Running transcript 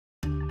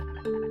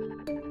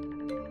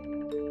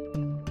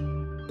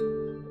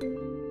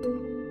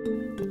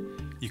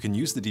You can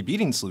use the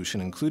debeading solution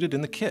included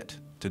in the kit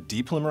to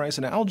depolymerize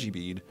an algae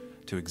bead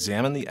to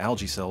examine the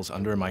algae cells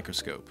under a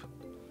microscope.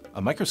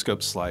 A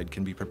microscope slide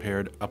can be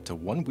prepared up to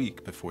 1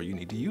 week before you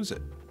need to use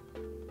it.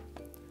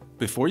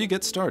 Before you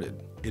get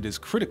started, it is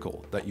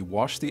critical that you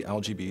wash the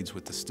algae beads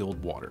with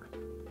distilled water.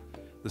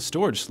 The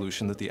storage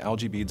solution that the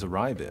algae beads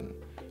arrive in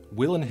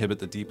will inhibit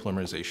the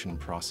depolymerization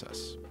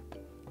process.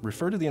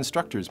 Refer to the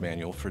instructor's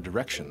manual for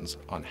directions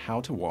on how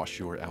to wash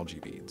your algae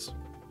beads.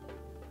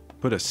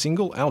 Put a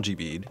single algae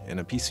bead in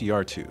a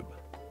PCR tube.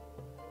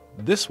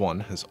 This one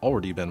has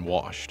already been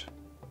washed.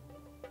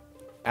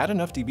 Add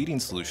enough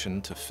debeading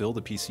solution to fill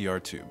the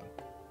PCR tube.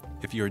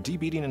 If you are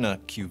debeading in a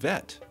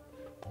cuvette,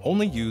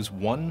 only use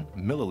 1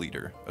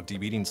 milliliter of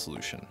debeading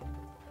solution.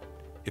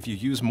 If you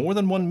use more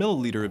than 1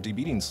 milliliter of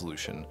debeading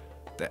solution,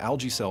 the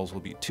algae cells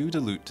will be too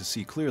dilute to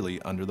see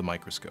clearly under the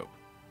microscope.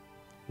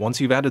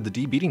 Once you've added the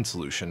debeading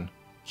solution,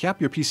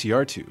 cap your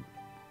PCR tube.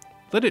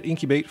 Let it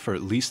incubate for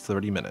at least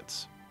 30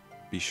 minutes.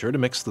 Be sure to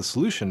mix the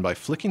solution by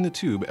flicking the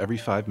tube every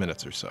 5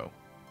 minutes or so.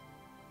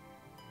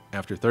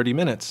 After 30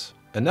 minutes,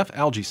 enough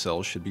algae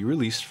cells should be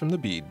released from the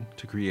bead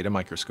to create a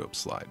microscope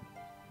slide.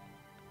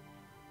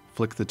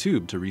 Flick the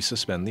tube to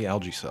resuspend the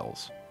algae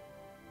cells.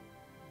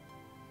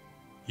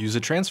 Use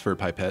a transfer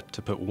pipette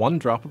to put 1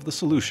 drop of the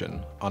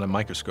solution on a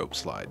microscope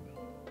slide.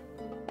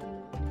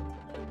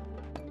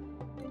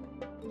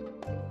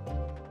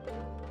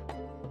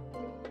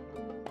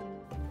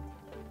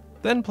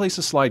 Then place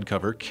a slide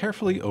cover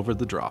carefully over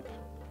the drop.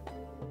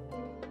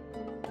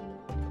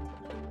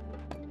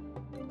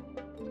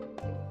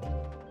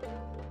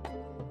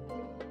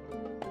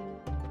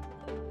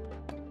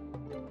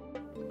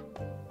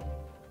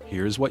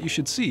 Here's what you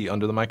should see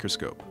under the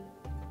microscope.